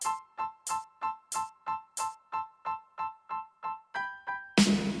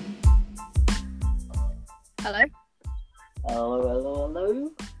Hello. Hello, hello,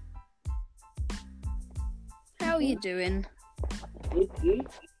 hello. How are you doing? Good, good.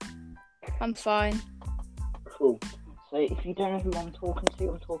 I'm fine. Cool. So, if you don't know who I'm talking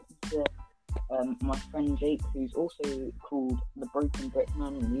to my friend Jake, who's also called the Brickman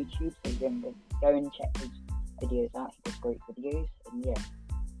on YouTube. So, go and check his videos out. He does great videos, and yeah.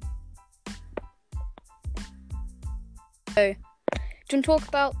 So, do you want to talk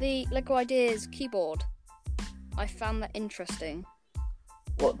about the Lego Ideas keyboard? I found that interesting.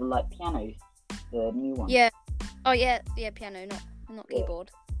 What, the piano? The new one? Yeah. Oh yeah, piano, not Yeah.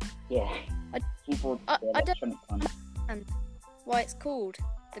 keyboard. Yeah. Keyboard, the electronic one. And why it's called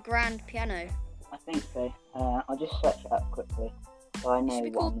the grand piano. I think so. I'll just search it up quickly, so I know Should be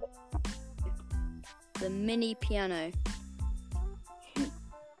what called the mini piano.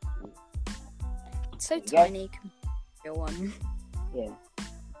 It's so tiny compared to your one. Yeah.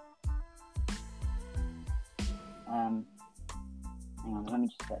 Hang on, let me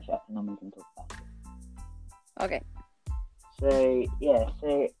just search it up and then we can talk about it. Okay. So, yeah,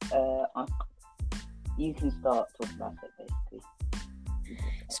 you can start talking about it, basically.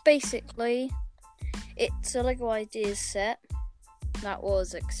 So basically, it's a Lego Ideas set that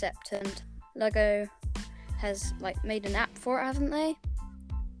was accepted. Lego has made an app for it, haven't they?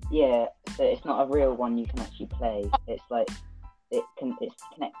 Yeah, so it's not a real one you can actually play. It's it's connected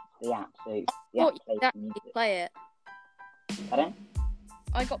to the app, so the app You could plays the actually music. play it. Pardon?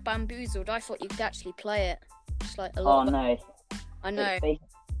 I got bamboozled. I thought you could actually play it. Just a Oh lot. no. I know.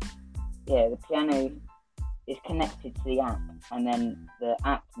 Yeah, the piano is connected to the app, and then the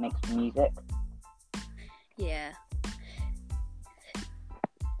app makes the music. Yeah.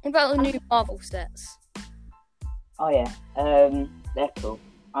 What about the new Marvel sets? Oh yeah, they're cool.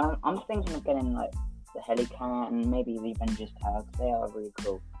 I'm thinking of getting the Helicarrier and maybe the Avengers Tower, 'cause they are really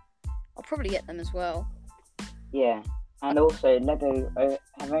cool. I'll probably get them as well. Yeah, and also Lego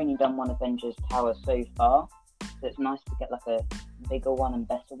have only done one Avengers Tower so far, so it's nice to get a bigger one and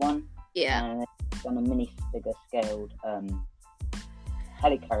better one. Yeah. And they've done a bigger scaled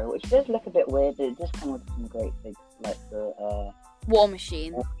Helicarrier, which does look a bit weird, but it does come with some great things, like the War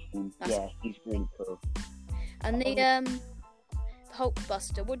Machine. Yeah, he's really cool. And the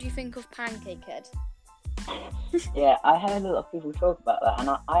Hulkbuster. What do you think of Pancake Head? Yeah, I heard a lot of people talk about that, and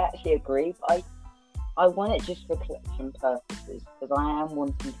I actually agree, but I want it just for collection purposes, because I am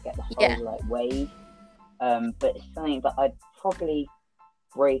wanting to get the whole wave, but it's something that I'd probably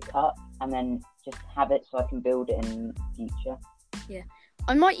break up and then just have it so I can build it in the future. Yeah,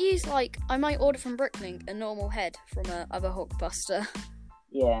 I might order from Brickman a normal head from other Hulkbuster.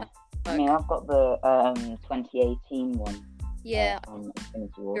 Yeah, I mean, I've got the 2018 one. Yeah. On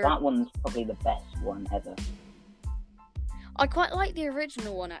Infinity War. That one's probably the best one ever. I quite like the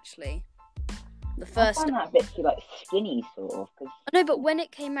original one, actually. The first. I find that a bit too skinny, sort of. Cause... I know, but when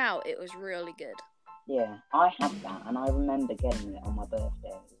it came out, it was really good. Yeah, I had that, and I remember getting it on my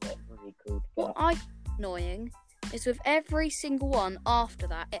birthday. It was really cool to get. What I annoying is with every single one after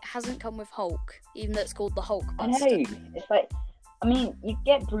that, it hasn't come with Hulk, even though it's called the Hulkbuster. I know. It's I mean, you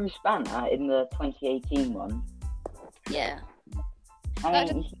get Bruce Banner in the 2018 one. Yeah. I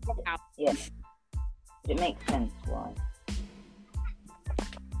mean, yeah. But it makes sense why.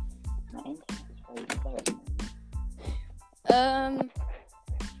 My internet is very slow at the moment.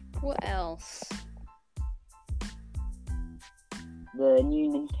 What else? The new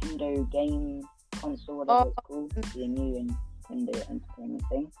Nintendo game console, whatever it's called. The new Nintendo Entertainment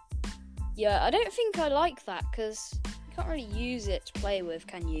thing. Yeah, I don't think I like that, because you can't really use it to play with,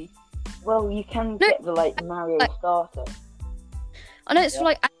 can you? Well, you can get the Mario starter. I know it's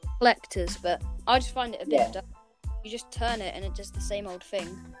for collectors, but I just find it a bit dumb. You just turn it and it does the same old thing.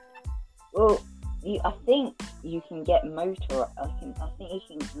 Well, I think you can get motor. I think you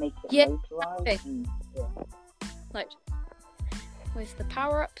can make it motorized. Okay. And, with the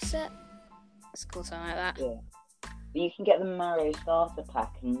power-up set. It's cool, something like that. Yeah. But you can get the Mario starter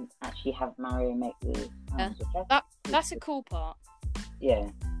pack and actually have Mario make the sounds. That's a cool part.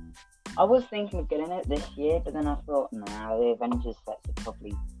 Yeah. I was thinking of getting it this year, but then I thought, nah, the Avengers sets are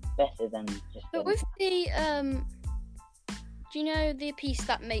probably better than just... But with the, do you know the piece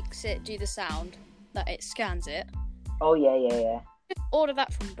that makes it do the sound? That it scans it? Oh, yeah. Just order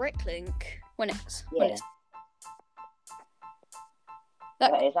that from Bricklink when it's...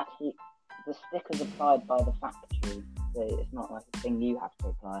 That is actually... The sticker's applied by the factory, so it's not a thing you have to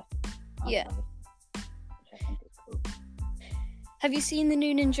apply. Yeah. Which I think is cool. Have you seen the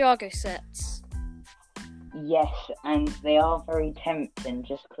new Ninjago sets? Yes, and they are very tempting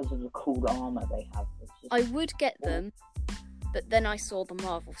just because of the cool armour they have. I would get them, but then I saw the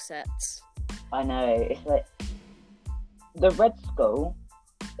Marvel sets. I know. It's like the Red Skull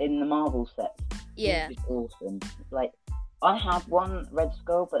in the Marvel set. Yeah. Is awesome. Like, I have one Red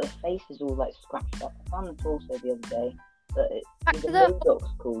Skull, but the face is all like scratched up. I found the torso the other day, but the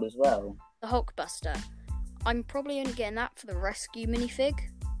Modoc's cool as well. The Hulkbuster. I'm probably only getting that for the rescue minifig.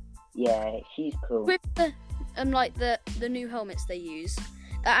 Yeah, she's cool. With the like the new helmets they use,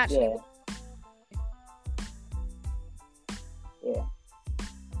 that actually. Yeah.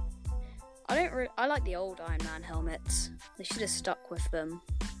 I like the old Iron Man helmets. They should have stuck with them.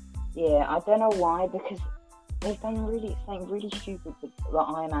 Yeah, I don't know why, because they've done something really stupid with the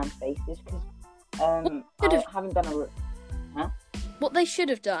Iron Man faces. Because I haven't done What they should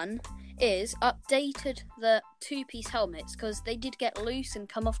have done is updated the two-piece helmets, because they did get loose and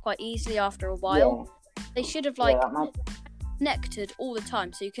come off quite easily after a while. Yeah. They should have connected all the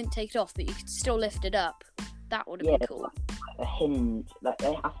time, so you couldn't take it off, but you could still lift it up. That would have been cool. Like a hinge.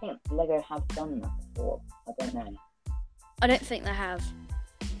 I think Lego have done that before. I don't know. I don't think they have.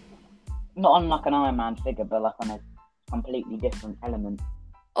 Not on like an Iron Man figure, but like on a completely different element.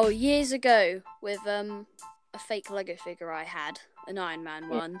 Oh, years ago with a fake Lego figure I had, an Iron Man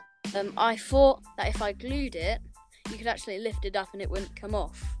one. I thought that if I glued it, you could actually lift it up and it wouldn't come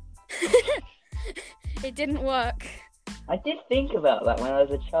off. It didn't work. I did think about that when I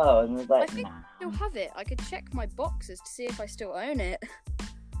was a child and was like, I think I still have it. I could check my boxes to see if I still own it.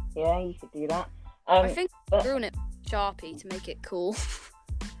 Yeah, you could do that. I think I drew it Sharpie to make it cool.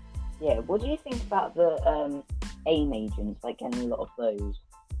 Yeah, what do you think about the AIM agents, like getting a lot of those?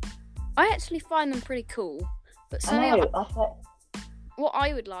 I actually find them pretty cool, but what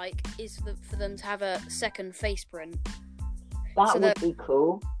I would like is for them to have a second face print. That would be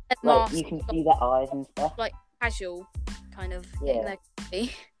cool. Like, you can see their eyes and stuff. Like casual, kind of. Yeah.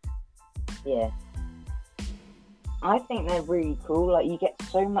 Yeah. I think they're really cool. Like, you get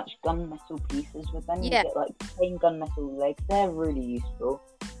so much gunmetal pieces with them. You get like plain gunmetal legs. They're really useful.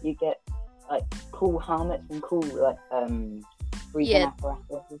 You get like cool helmets and cool like breathing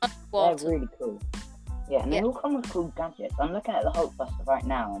apparatuses. They're really cool. Yeah, and they all come with cool gadgets. I'm looking at the Hulkbuster right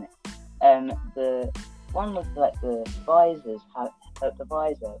now, and the one with like the the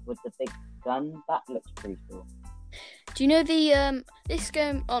visor with the big gun, that looks pretty cool. Do you know the this is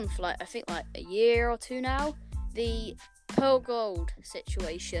going on for like I think like a year or two now? The Pearl Gold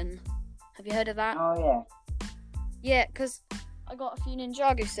situation. Have you heard of that? Oh yeah. Yeah, because I got a few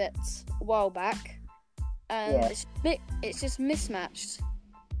Ninjago sets a while back, and it's just mismatched.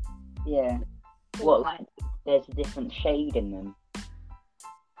 Yeah. What, like, there's a different shade in them?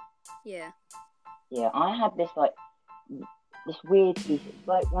 Yeah. Yeah, I had this weird piece. It's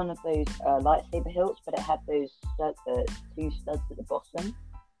like one of those lightsaber hilts, but it had those two studs at the bottom.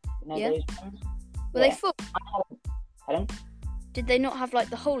 You know those ones? Were they full? Pardon? Did they not have like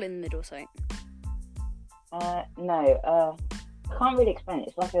the hole in the middle or something? No. I can't really explain it.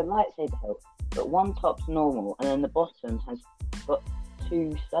 It's like a lightsaber hilt, but one top's normal, and then the bottom has got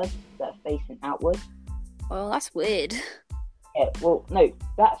two studs that are facing outwards. Well, that's weird. Yeah, well, no,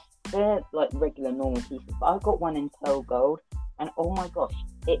 they're like regular normal pieces, but I got one in Pearl Gold, and oh my gosh,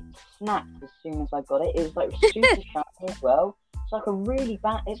 it snapped as soon as I got it. It was like super shiny as well. It's like a really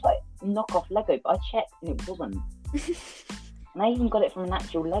bad, it's like knockoff Lego, but I checked and it wasn't. And I even got it from an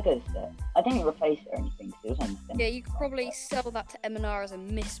actual Lego set. I didn't replace it or anything, because it was anything. Yeah, you could probably sell that to M&R as a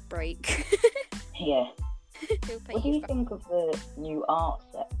misbreak. Yeah. What do you think of the new art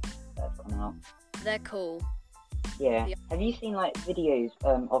sets that have come out? They're cool. Yeah. Have you seen like videos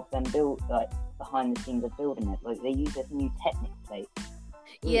of them build like behind the scenes of building it? Like they use this new Technic plate.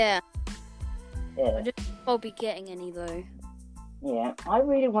 Yeah. Yeah. I don't think I'll be getting any though. Yeah, I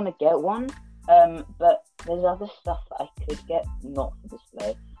really want to get one. But there's other stuff that I could get not for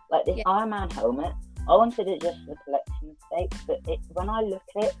display. Like this Iron Man helmet. I wanted it just for collection sake, but when I look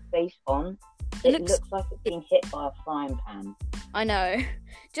at it face on, it looks like it's being hit by a frying pan. I know.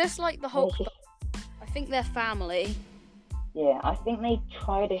 Just like the Hulk. I think they're family. Yeah, I think they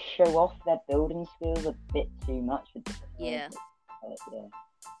try to show off their building skills a bit too much. Yeah. Yeah.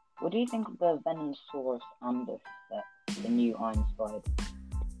 What do you think of the Venomsaurus ambush set, the new Iron Spider?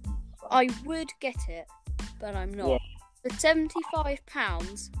 I would get it, but I'm not. Yeah. For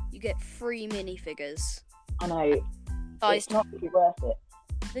 £75, you get 3 minifigures. I know. It's not really worth it.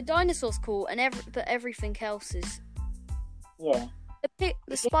 The dinosaur's cool, but everything else is. Yeah.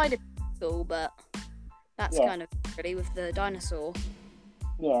 The spider cool, but that's kind of pretty with the dinosaur.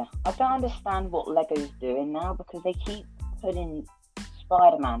 Yeah, I don't understand what Lego's doing now, because they keep putting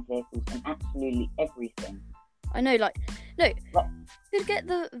Spider-Man vehicles in absolutely everything. I know, you could get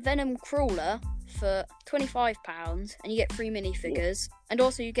the Venom crawler for £25, and you get 3 minifigures, and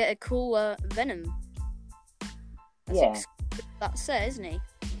also you get a cool Venom. That's it, isn't he?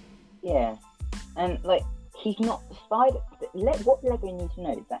 Yeah, and like he's not Spider. What Lego need to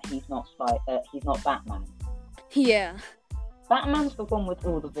know is that he's not Batman. Yeah. Batman's the one with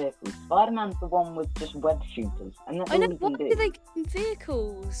all the vehicles. Spider-Man's the one with just web shooters, and that's all he can Why do. do they give him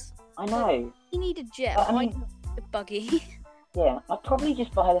vehicles? I know. Like, he needed jet. But, Why not a buggy? Yeah, I'd probably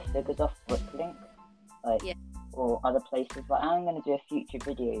just buy the figures off Bricklink, or other places. Like, I'm going to do a future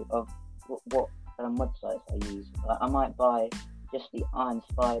video of what websites I use. Like, I might buy just the Iron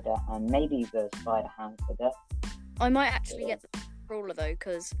Spider and maybe the Spider-Ham figure. I might actually get the crawler though,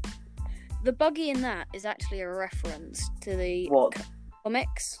 because the buggy in that is actually a reference to the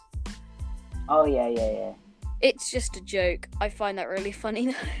comics. Oh yeah. It's just a joke. I find that really funny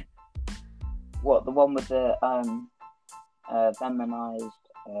though. What, the one with the feminized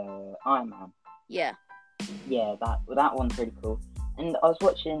Iron Man? Yeah. Yeah, that one's really cool. And I was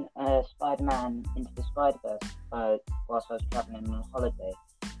watching Spider-Man Into the Spider-Verse whilst I was travelling on holiday.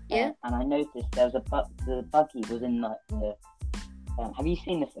 Yeah. And I noticed there was the buggy was in the. Have you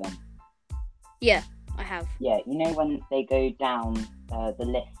seen the film? Yeah, I have. Yeah, you know when they go down the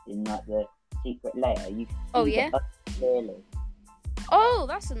lift in like the secret layer, you can see the buggy clearly. Oh,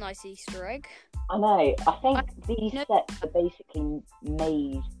 that's a nice Easter egg. I know. I think these sets are basically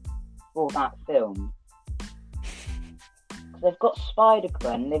made for that film. They've got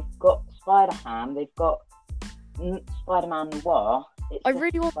Spider-Gwen, they've got Spider-Ham, they've got Spider-Man Noir. I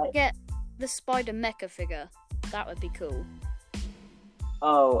really want to get the Spider Mecha figure. That would be cool.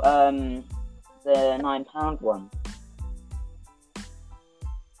 Oh, the £9 one.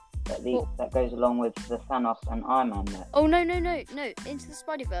 That goes along with the Thanos and Iron Man mech. Oh no! Into the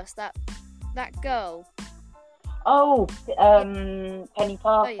Spider-Verse, that girl. Oh, Penny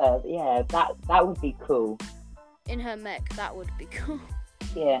Parker. Yeah, that would be cool. In her mech, that would be cool.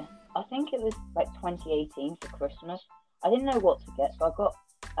 Yeah, I think it was like 2018 for Christmas. I didn't know what to get, so I got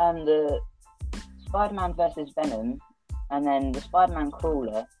the Spider-Man versus Venom, and then the Spider-Man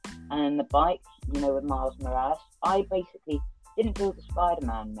crawler, and then the bike, with Miles Morales. I basically didn't build the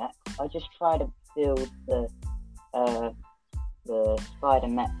Spider-Man mech. I just tried to build the Spider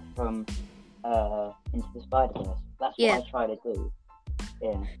mech from Into the Spider-Verse. That's what I try to do.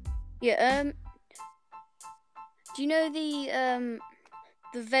 Yeah. Yeah. Do you know the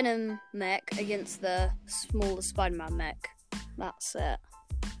Venom mech against the smaller Spider-Man mech? That's it.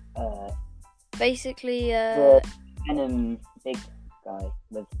 Basically, the Venom big guy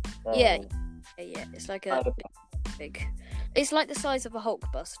with. Yeah. It's like a big. It's like the size of a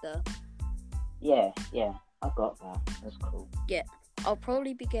Hulkbuster. Yeah. I got that. That's cool. Yeah, I'll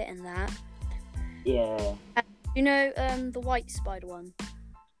probably be getting that. Yeah. You know, the white spider one.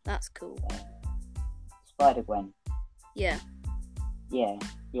 That's cool. Spider-Gwen. Yeah. Yeah,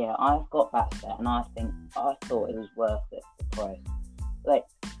 I've got that set, and I thought it was worth it, the price. Like,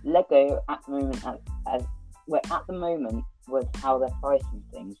 Lego at the moment, at the moment with how they're pricing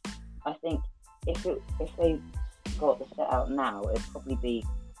things, I think if they got the set out now, it'd probably be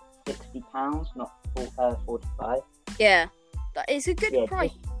 £60, not 45. Yeah, that is a good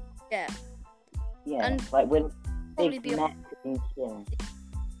price. Yeah, and like with big mech,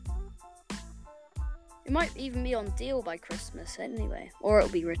 it might even be on deal by Christmas anyway, or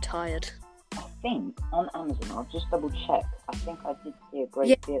it'll be retired. I think on Amazon, I'll just double check. I think I did see a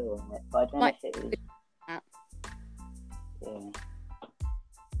great deal on it, but I don't know if it was. Yeah.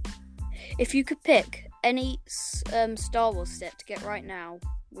 If you could pick any Star Wars set to get right now,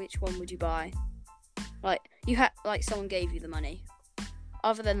 which one would you buy? Like someone gave you the money,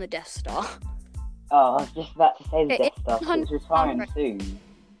 other than the Death Star. Oh, I was just about to say the Death Star. It's retiring soon.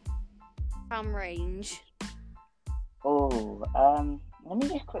 Range. Oh, let me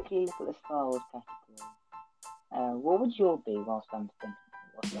just quickly look at the Star Wars category. What would your be whilst I'm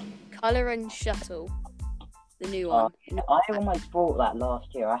thinking? Colour and Shuttle, the new one. I almost bought that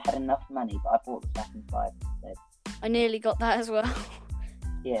last year. I had enough money, but I bought the Saturn 5 instead. I nearly got that as well.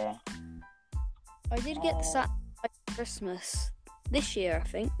 Yeah. I did get the Saturn 5 for Christmas this year, I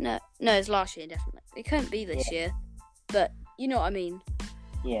think. No, it's last year, definitely. It couldn't be this year, but you know what I mean.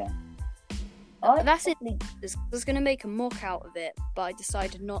 Yeah. That's it. I was going to make a mock out of it, but I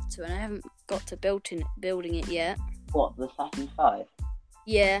decided not to, and I haven't got to building it yet. What, the Saturn 5?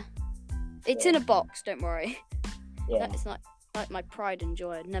 Yeah. It's in a box, don't worry. Yeah. It's not like my pride and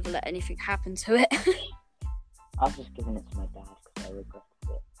joy. I'd never let anything happen to it. I've just given it to my dad because I regretted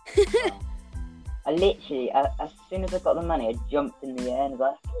it. I literally, as soon as I got the money, I jumped in the air and was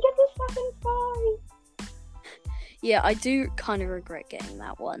like, I can get the Saturn 5! Yeah, I do kind of regret getting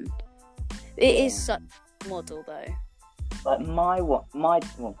that one. It is such a model though. Like well, it's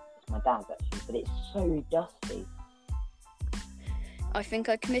my dad's actually, but it's so dusty. I think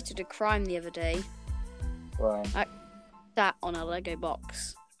I committed a crime the other day. Right. I sat on a Lego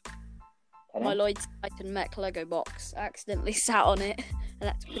box. Pardon? My Lloyd's Titan Mech Lego box. I accidentally sat on it and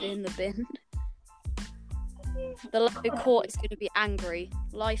had to put it in the bin. The Lego court is going to be angry.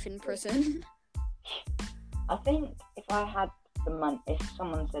 Life in prison. I think if I had the money, if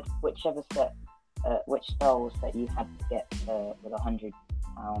someone said whichever set, which Star Wars set you had to get with £100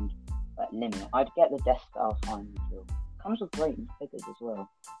 limit, I'd get the Death Star final kill. Comes with great figures as well.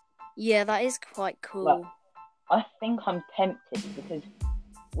 Yeah, that is quite cool. But I think I'm tempted because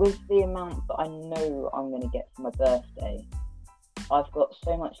with the amount that I know I'm going to get for my birthday, I've got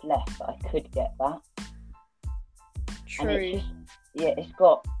so much left that I could get that. True. And it's just, it's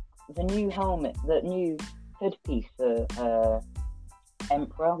got the new helmet, the new hood piece for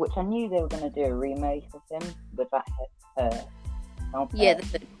Emperor, which I knew they were going to do a remake of him with that helmet. Yeah,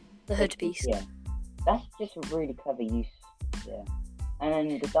 the hood piece. Yeah, that's just a really clever use. Yeah, and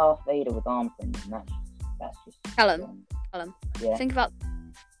then the Darth Vader with arm printing. That's just. Callum. Yeah. Think about.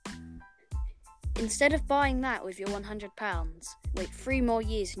 Instead of buying that with your £100, wait 3 more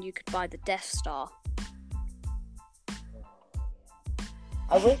years and you could buy the Death Star.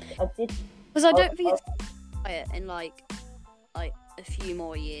 I wish I did. Because I don't think it's buy it in like a few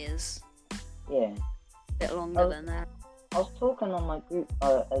more years. Yeah. A bit longer than that. I was talking on my group,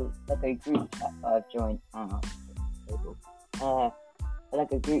 a Lego group chat that I've joined. A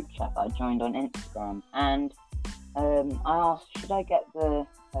Lego group chat that I joined on Instagram, and I asked, should I get the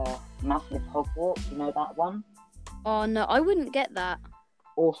massive Hogwarts? You know that one? Oh no, I wouldn't get that.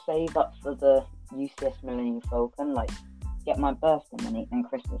 Or save up for the UCS Millennium Falcon, like get my birthday money and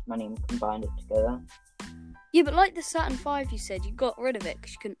Christmas money and combine it together. Yeah, but like the Saturn V, you said you got rid of it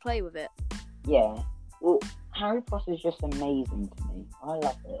because you couldn't play with it. Yeah. Well, Harry Potter is just amazing to me. I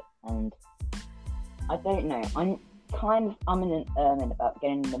love it, and I don't know. I'm kind of umming and erming about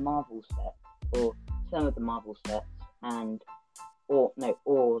getting the Marvel set, or some of the Marvel sets, or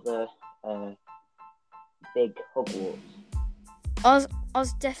the big Hogwarts. I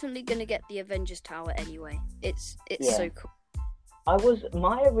was definitely gonna get the Avengers Tower anyway. It's so cool.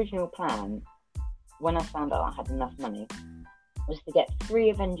 My original plan, when I found out I had enough money, was to get 3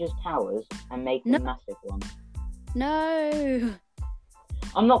 Avengers Towers and make a massive one. No.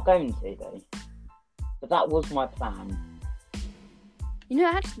 I'm not going to though, but that was my plan. You know,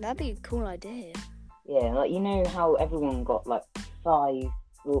 actually, that'd be a cool idea. Yeah, like, you know how everyone got like 5.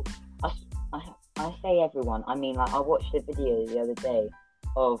 Well, I say everyone. I mean, like, I watched a video the other day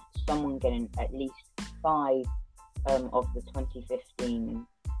of someone getting at least 5 of the 2015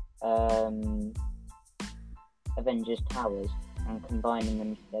 Avengers Towers and combining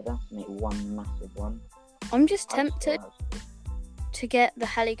them together to make one massive one. I'm just tempted to get the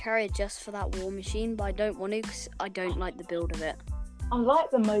helicarrier just for that war machine, but I don't want to because I don't like the build of it. I like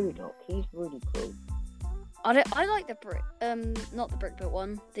the MODOK. He's really cool. I like the not the brick built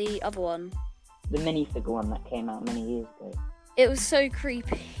one, the other one. The minifigure one that came out many years ago. It was so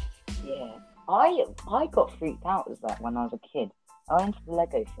creepy. Yeah. I got freaked out as that when I was a kid. I went to the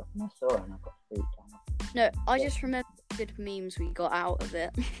Lego shop and I saw it and I got freaked out. No, I just remember the good memes we got out of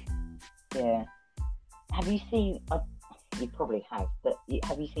it. Yeah. Have you seen... you probably have, but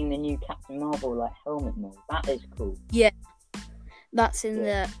have you seen the new Captain Marvel like helmet mold? That is cool. Yeah. That's in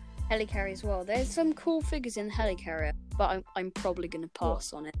the helicarrier as well. There's some cool figures in the helicarrier, but I'm probably going to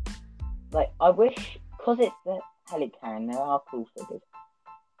pass on it. Like, I wish, because it's the helicarrier and there are cool figures,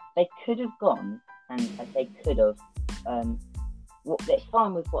 they could have gone, and I say could have, it's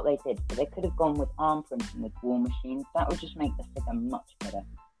fine with what they did, but they could have gone with arm printing with War Machines. That would just make the figure much better.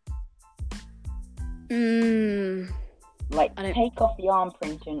 Like, take off the arm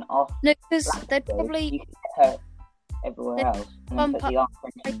printing off. No, because they'd probably... You could get her everywhere else, and then put the arm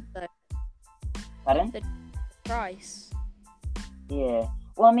printing... Pardon? The price. Yeah.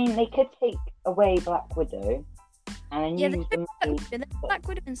 Well, I mean, they could take away Black Widow, and then use the money... Black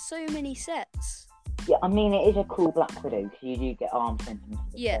Widow in so many sets. Yeah, I mean, it is a cool Black Widow, because you do get arm printing for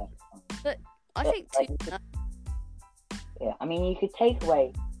the first time. But I think yeah, I mean, you could take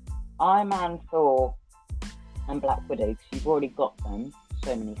away Iron Man, Thor, and Black Widow, because you've already got them,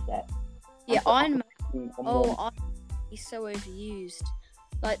 so many sets. Yeah, Iron Man, he's so overused.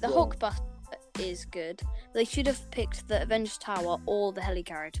 Like, the Hulkbuster is good. They should have picked the Avengers Tower or the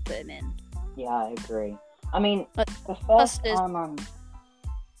helicarrier to put him in. Yeah, I agree. I mean, but the first Iron Man...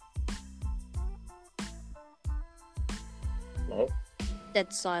 Hello?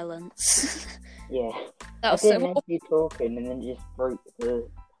 Dead silence. Yeah. That was I didn't know you talking and then just broke the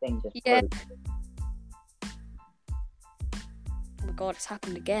thing just Yeah. broke. Oh my god, it's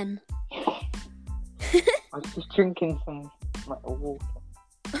happened again. I was just drinking some like water.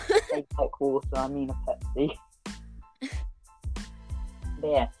 I like water. I mean a Pepsi. But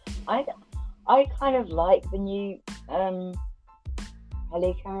yeah, I kind of like the new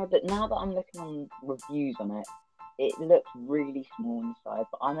helicarrier, but now that I'm looking on reviews on it, it looks really small inside.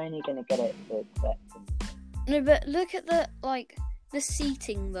 But I'm only going to get it for collecting. No, but look at the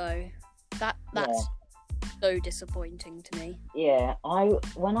seating though. That's so disappointing to me. Yeah,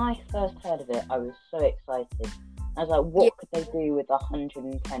 when I first heard of it, I was so excited. I was like, what could they do with a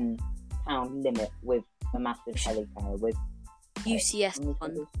 £110 limit with a massive helicarrier with UCS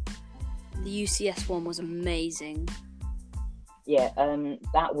one? The UCS one was amazing. Yeah,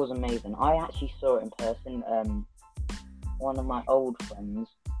 that was amazing. I actually saw it in person. One of my old friends,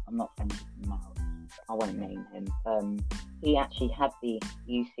 I'm not friends with him now, I won't name him. He actually had the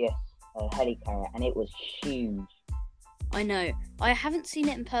UCS helicarrier, and it was huge. I know. I haven't seen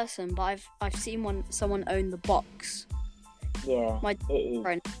it in person, but I've seen someone own the box. Yeah, my it is.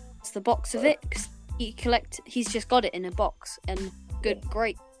 friend, it's the box of it. 'Cause he's just got it in a box and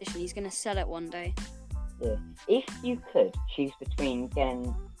great condition. He's gonna sell it one day. Yeah. If you could choose between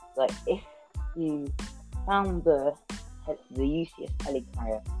getting, like, if you found the UCS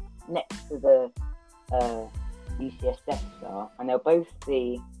helicarrier next to the UCS Death Star, and they'll both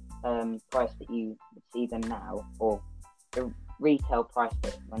be price that you would see them now, or the retail price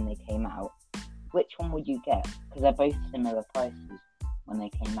that when they came out, which one would you get? Because they're both similar prices when they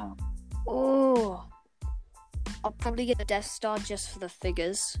came out. Oh, I'll probably get the Death Star just for the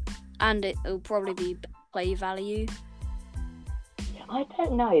figures, and it'll probably be play value. I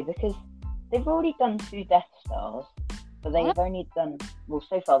don't know, because they've already done 2 Death Stars, but they've only done, well,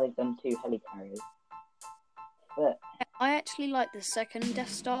 so far they've done 2 helicarriers. But I actually like the second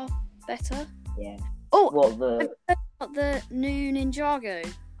Death Star better. Yeah. Oh, what the? I've heard about the new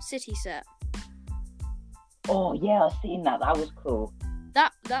Ninjago city set. Oh yeah, I've seen that. That was cool.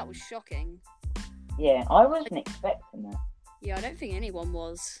 That was shocking. Yeah, I wasn't expecting that. Yeah, I don't think anyone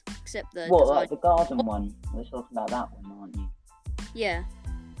was, except the What, design. like the garden one? We're talking about that one, aren't you? Yeah.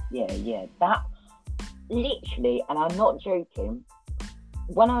 Yeah. That literally, and I'm not joking.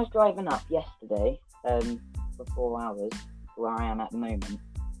 When I was driving up yesterday, for 4 hours, where I am at the moment,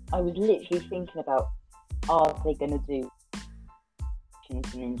 I was literally thinking about, are they going to do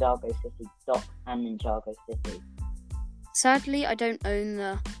Ninjago City, Dock and Ninjago City? Sadly, I don't own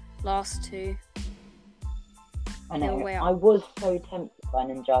the last 2. I know. I was so tempted by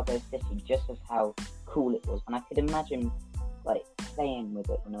Ninjago City just of how cool it was, and I could imagine like playing with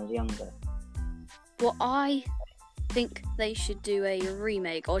it when I was younger. What I think they should do a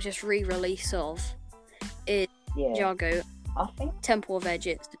remake or just re-release of is Ninjago. I think Temple of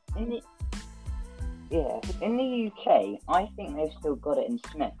Edges. In the UK, I think they've still got it in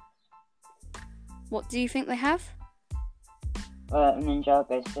Smiths. What do you think they have?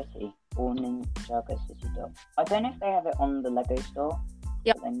 Ninjago City or Ninjago City Dock. I don't know if they have it on the Lego store.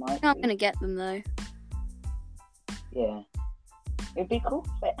 Yep. They might. I'm gonna get them though. Yeah. It'd be cool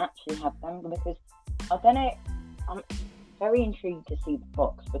if they actually have them, because I don't know. I'm very intrigued to see the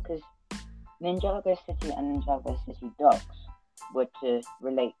box, because Ninjago City and Ninjago City Docks were to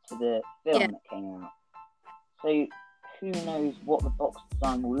relate to the film that came out. So who knows what the box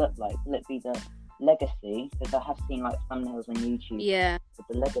design will look like? Will it be the Legacy? Because I have seen like thumbnails on YouTube with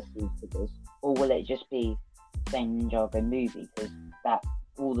the Legacy figures, or will it just be the same Ninjago movie? Because that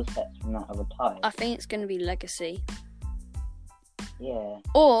all the sets from that are retired. I think it's going to be Legacy. Yeah.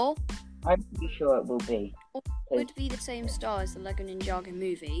 Or I'm pretty sure it will be. Or it would be the same style as the Lego Ninjago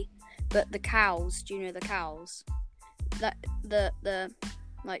movie, but the cows. Do you know the cows? That the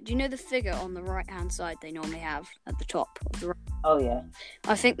like. Do you know the figure on the right hand side they normally have at the top of the? Oh yeah.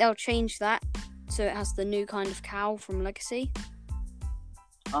 I think they'll change that so it has the new kind of cow from Legacy.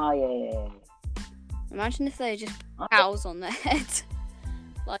 Oh yeah. Imagine if they just put cows on their head,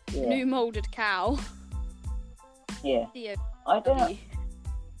 like new molded cow. Yeah. I don't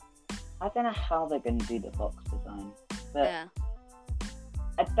know how they're going to do the box design, but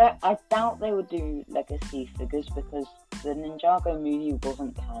I doubt they would do Legacy figures, because the Ninjago movie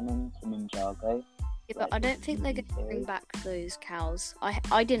wasn't canon to Ninjago. Yeah, but I don't think they're going to bring back those cows.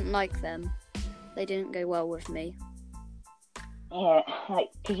 I didn't like them. They didn't go well with me. Yeah, like,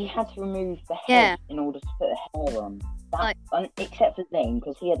 because you had to remove the head in order to put a hair on. Except for Zane,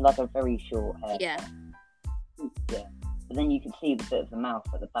 because he had like a very short hair. Yeah. Yeah. But then you could see the bit of the mouth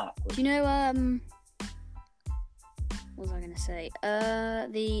at the back. Do you know, what was I going to say?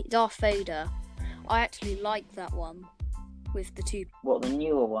 The Darth Vader. I actually like that one. with the two. What, the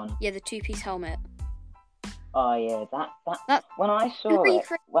newer one? Yeah, the 2-piece helmet. Oh yeah, that. When I saw the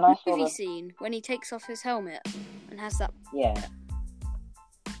movie scene when he takes off his helmet and has that. Yeah.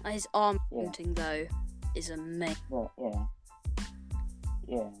 His arm mounting though is amazing. Well,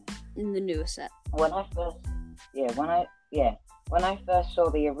 yeah. In the newer set. When I first saw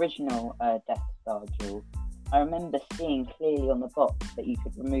the original Death Star duel, I remember seeing clearly on the box that you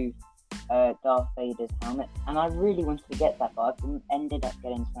could remove Darth Vader's helmet, and I really wanted to get that, but I ended up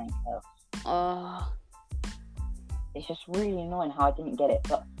getting something else. It's just really annoying how I didn't get it,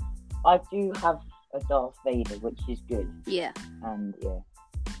 but I do have a Darth Vader, which is good. Yeah. And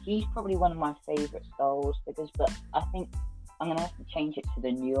he's probably one of my favourite Star Wars figures, but I think I'm going to have to change it to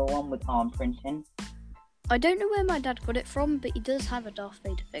the newer one with arm printing. I don't know where my dad got it from, but he does have a Darth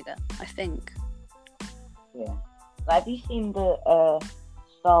Vader figure, I think. Yeah. But have you seen the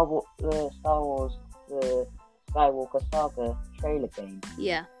Star Wars, the Skywalker Saga trailer game?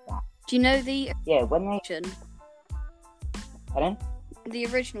 Yeah. Do you know the... Yeah, when they... Pardon? The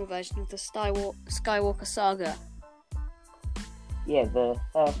original version of the Skywalker Saga. Yeah, the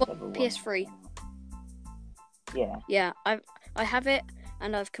first ever one. PS3. Yeah. Yeah, I have it,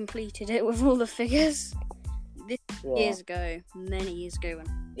 and I've completed it with all the figures. Many years ago.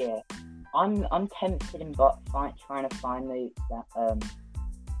 Yeah, I'm tempted in trying to find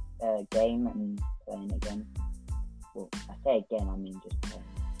that game and playing again. Well, I say again, I mean just playing.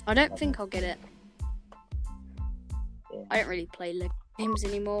 I don't think I'll get it. Yeah. I don't really play Lego games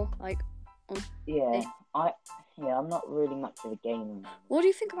anymore. I'm not really much of a gamer. What do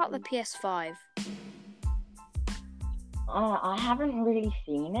you think about the PS5? I haven't really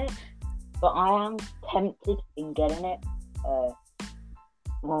seen it, but I am tempted in getting it.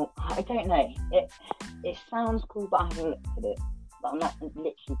 Well, I don't know. It sounds cool, but I haven't looked at it. But I'm not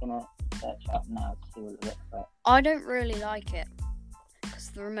literally gonna search up now to see what it looks like. I don't really like it because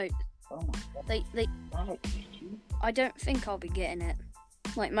the remote. Oh my god. That looks stupid. I don't think I'll be getting it.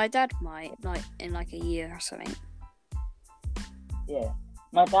 Like my dad might, like in like a year or something. Yeah,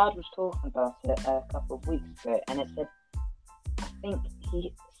 my dad was talking about it a couple of weeks ago, and it said, I think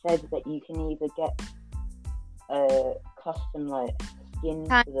he said that you can either get a custom skin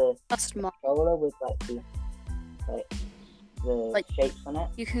to the controller with the shapes on it.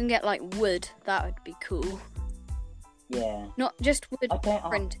 You can get wood. That would be cool. Yeah. Not just wood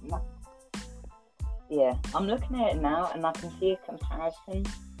print. Yeah, I'm looking at it now, and I can see a comparison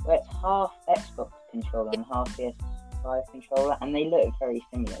where it's half Xbox controller and half PS5 controller, and they look very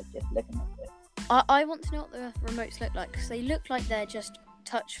similar just looking at it. I want to know what the remotes look like, because they look like they're just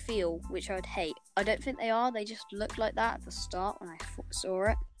touch feel, which I would hate. I don't think they are. They just look like that at the start when I saw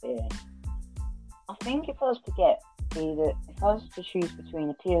it. Yeah. I think if I was to choose between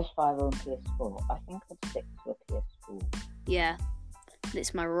a PS5 or a PS4, I think I'd stick to a PS4. Yeah.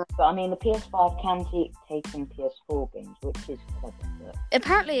 It's my wrong. But I mean, the PS5 can take in PS4 games, which is clever. But...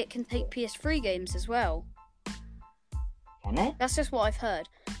 Apparently, it can take PS3 games as well. Can it? That's just what I've heard.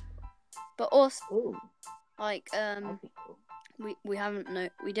 But also, ooh, cool. we don't know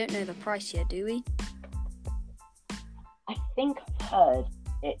the price yet, do we? I think I've heard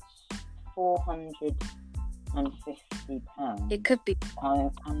it's £450. It could be.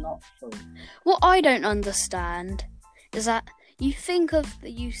 I'm not sure. What I don't understand is that you think of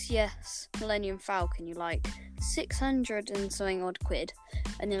the UCS Millennium Falcon, you're like 600 and something odd quid,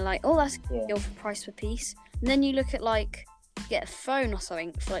 and you're like, oh, that's a deal for price per piece. And then you look at get a phone or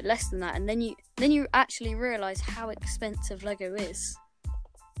something for less than that, and then you actually realise how expensive Lego is.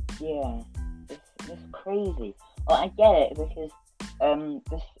 Yeah, it's crazy. Well, I get it because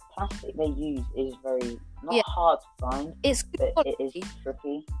this plastic they use is very not hard to find. But it is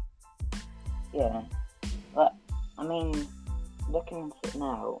tricky. Yeah, but I mean, looking at it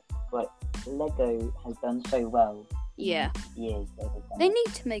now, Lego has done so well. Yeah. Years they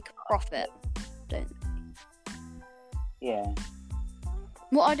need to make a profit, don't they? Yeah.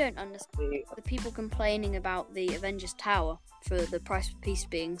 What I don't understand is the people complaining about the Avengers Tower for the price per piece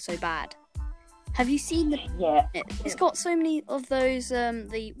being so bad. Have you seen the? Yeah. It's got so many of those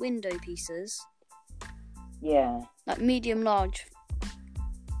the window pieces. Yeah. Medium, large.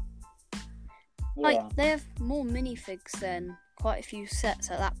 Yeah. They have more minifigs than quite a few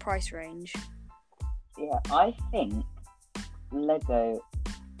sets at that price range. Yeah, I think Lego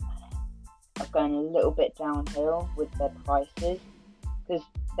are going a little bit downhill with their prices, because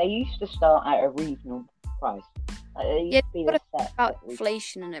they used to start at a reasonable price. They used to be the set about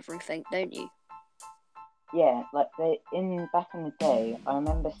inflation and everything, don't you? Yeah, back in the day, I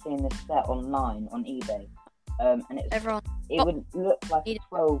remember seeing this set online on eBay, and it would look like a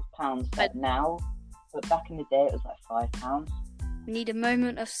 £12 set now, but back in the day it was like £5. We need a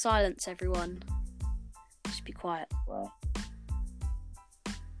moment of silence, everyone. Just be quiet. Why?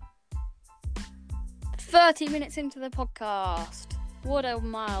 30 minutes into the podcast. What a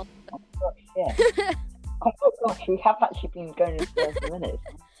mile. Oh my gosh, yeah. Oh my gosh, we have actually been going in 30 minutes.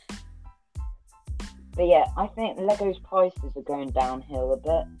 But yeah, I think Lego's prices are going downhill a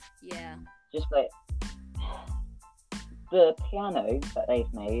bit. Yeah. Just like the piano that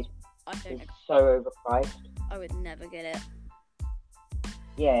they've made is so overpriced. I would never get it.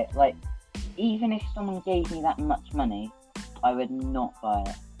 Yeah, like even if someone gave me that much money, I would not buy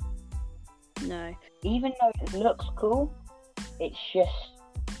it. No. Even though it looks cool, it's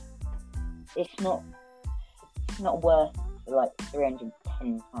not worth like £310.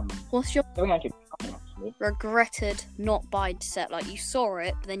 What's your £300 actually? regretted not buying set? Like you saw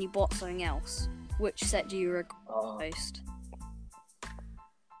it, but then you bought something else. Which set do you regret most?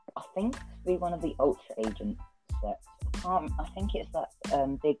 I think it's be one of the Ultra Agent sets. I think it's that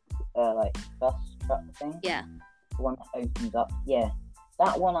big like bus truck thing. Yeah. The one that opens up. Yeah.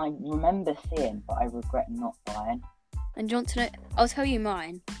 That one I remember seeing, but I regret not buying. And do you want to know? I'll tell you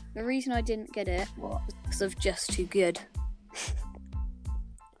mine. The reason I didn't get it was because of Just Too Good.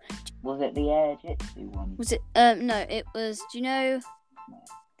 Was it the Air Jitsu one? Was it? No, it was. Do you know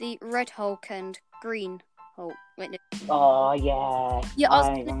the Red Hulk and Green Hulk? Wait, no. Oh yeah. Yeah,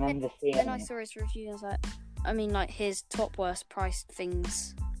 I remember seeing Then it. I saw his review. I was like, I mean, like his top worst priced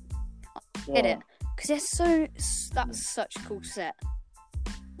things. Get it? Because that's such a cool set.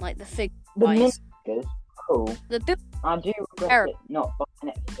 Like the figure. The minifigures, cool. The build. I do regret it not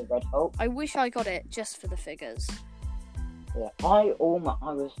buying it for the Red Hulk. I wish I got it just for the figures. Yeah, I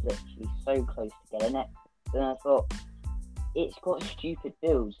was literally so close to getting it. Then I thought, it's got stupid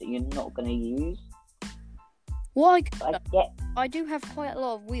builds that you're not going to use. Well, I do have quite a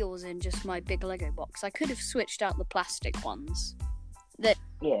lot of wheels in just my big Lego box. I could have switched out the plastic ones. The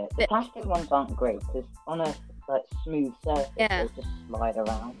plastic ones aren't great because on a smooth surface, they'll just slide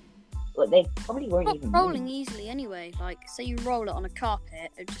around. But they probably won't even rolling move. easily anyway. Like, say you roll it on a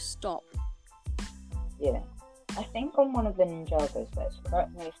carpet, it'd just stop. Yeah. I think on one of the Ninjago sets,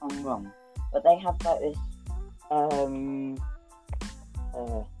 correct me if I'm wrong, but they have like this,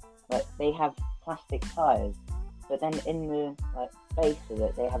 like they have plastic tyres, but then in the base of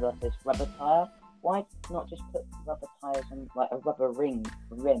it, they have like this rubber tyre. Why not just put rubber tyres and like a rubber rim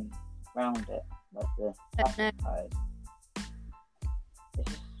around it, like the plastic tyres? It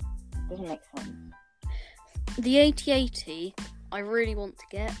just doesn't make sense. The 8080, I really want to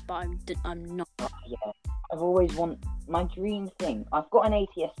get, but I'm not. Oh, yeah. I've always my dream thing. I've got an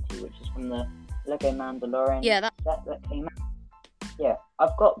ATST, which is from the Lego Mandalorian set that came out. Yeah,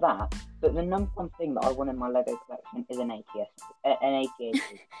 I've got that, but the number one thing that I want in my Lego collection is an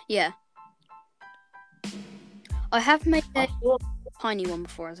ATST. Yeah. I have made a tiny one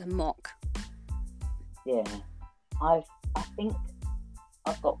before as a mock. Yeah, I think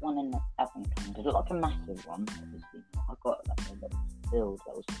I've got one in the advent calendar, like a massive one. Obviously, I got like a little build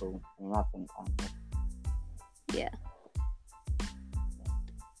that was cool in the advent calendar. Yeah.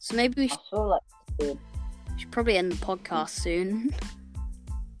 So maybe we should probably end the podcast soon.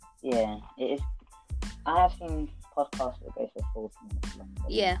 Yeah, it is. I have seen podcasts that go for 40 minutes long.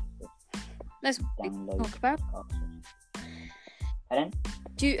 Yeah. Let's talk about. Pardon?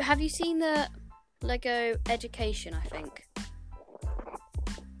 Have you seen the Lego Education? I think.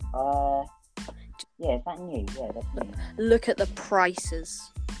 Yeah, is that new? Yeah, that's new. Look at the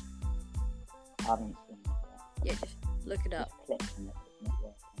prices. I haven't seen it yet. Yeah, just look it up.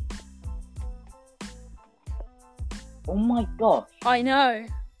 Oh my gosh! I know.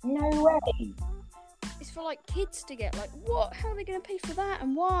 No way! It's for like kids to get. Like, what? How are they going to pay for that,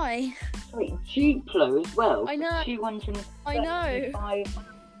 and why? Wait, Duplo as well. I know. 235. I know.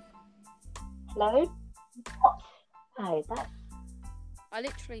 Hello? What? Hey, that's. I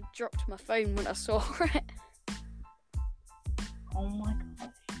literally dropped my phone when I saw it. Oh my gosh.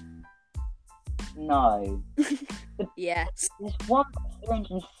 No. Yes. There's one for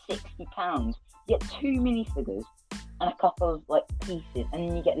 £360. You get 2 minifigures and a couple of pieces, and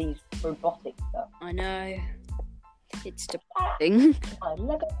then you get these robotic stuff. I know. It's depressing.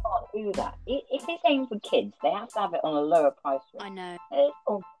 Lego can't do that. If it's aimed for kids, they have to have it on a lower price range. I know.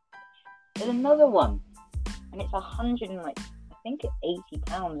 There's another one, and it's 100 and I think it's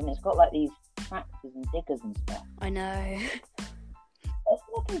 £80, and it's got these tractors and diggers and stuff. I know. What's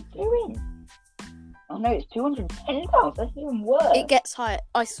Lego doing? Oh no, it's £210. That's even worse. It gets higher.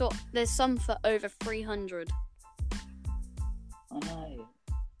 I saw there's some for over 300. I know.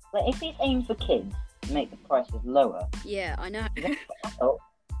 If it's aimed for kids, to make the prices lower. Yeah, I know.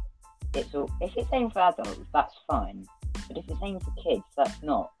 if it's aimed for adults, that's fine. But if it's aimed for kids, that's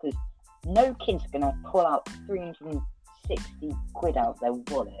not. Because no kid's gonna pull out 360 quid out their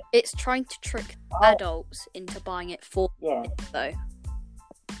wallet. It's trying to trick adults into buying it for kids, though.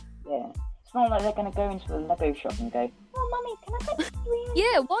 Yeah. It's not like they're gonna go into a Lego shop and go, "Oh, mummy, can I get 300?"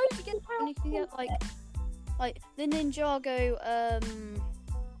 Yeah, why would you get that when you can get like the Ninjago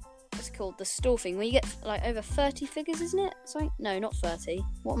what's it called, the store thing, where you get like over 30 figures, isn't it? Sorry, no, not 30.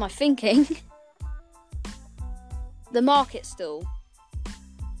 What am I thinking? The market stall.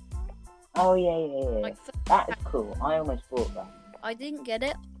 Oh yeah. Like, that is cool. I almost bought that. I didn't get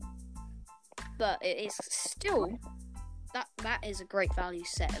it, but it is still that is a great value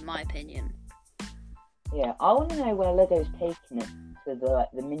set in my opinion. Yeah, I want to know where Lego's taking it to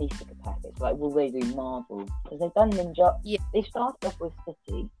the minifigure packets. Like, will they do Marvel? Because they've done Ninja. Yeah. They started off with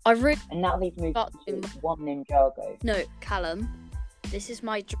City. And now they've moved to one Ninjago. No, Callum, this is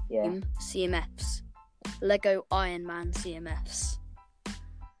my dream CMFs. Lego Iron Man CMFs.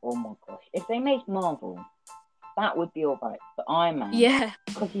 Oh my gosh. If they made Marvel, that would be alright. But Iron Man,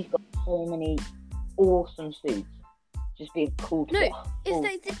 because he's got so many awesome suits, just be cool to get. If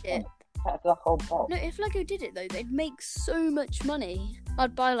they did it, that's the whole box. No, if Lego did it though, they'd make so much money.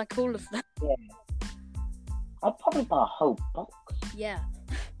 I'd buy like all of them. Yeah. I'd probably buy a whole box. Yeah.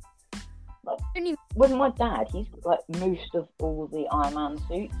 Like, with my dad, he's got like most of all the Iron Man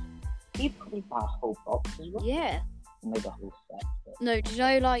suits. He'd probably buy a whole box as well. Yeah. Maybe a whole set. But... No, do you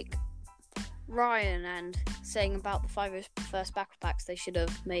know, like, Ryan and saying about the 501st Battle Packs, they should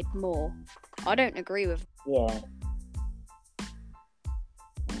have made more? I don't agree with. Yeah.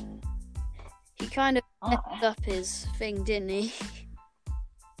 He kind of messed up his thing, didn't he?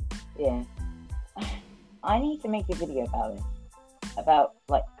 Yeah. I need to make a video about this.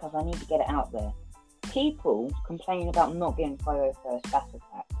 Because I need to get it out there. People complain about not getting 501st Battle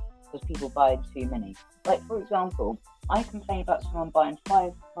Packs because people buy too many. Like, for example, I complain about someone buying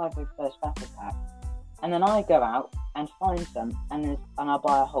 501st Battle Packs, and then I go out and find some, and I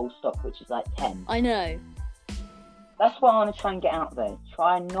buy a whole stock, which is like 10. I know. That's what I want to try and get out there.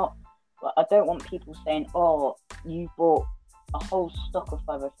 I don't want people saying, "Oh, you bought a whole stock of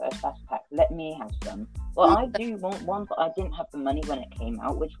 501st Battle Packs, let me have some." Well, I do want one, but I didn't have the money when it came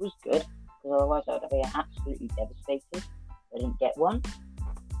out, which was good, because otherwise I would have been absolutely devastated if I didn't get one.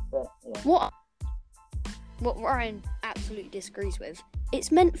 But, yeah. What Ryan absolutely disagrees with, it's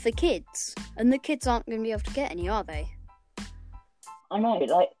meant for kids, and the kids aren't going to be able to get any, are they? I know,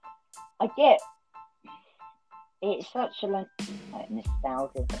 like, I get, it's such a, like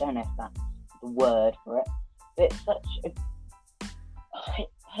nostalgia, I don't know if that's the word for it, but it's such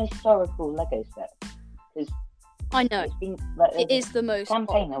a historical Lego set, because I know, it's been, like, it is the most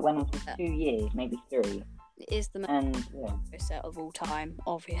campaign that went on for 2 years, maybe 3. It is the most set of all time,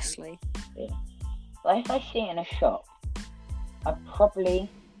 obviously. Yeah. But if I see it in a shop, I'd probably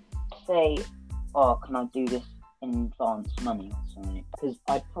say, "Oh, can I do this in advance money or something?" Because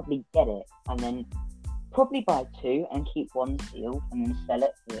I'd probably get it and then probably buy 2 and keep 1 sealed and then sell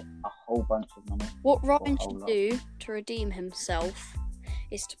it for a whole bunch of money. What Ryan should do to redeem himself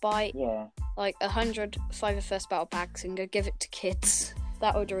is to buy like 100 501st Battle Packs and go give it to kids.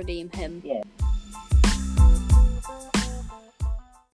 That would redeem him. Yeah.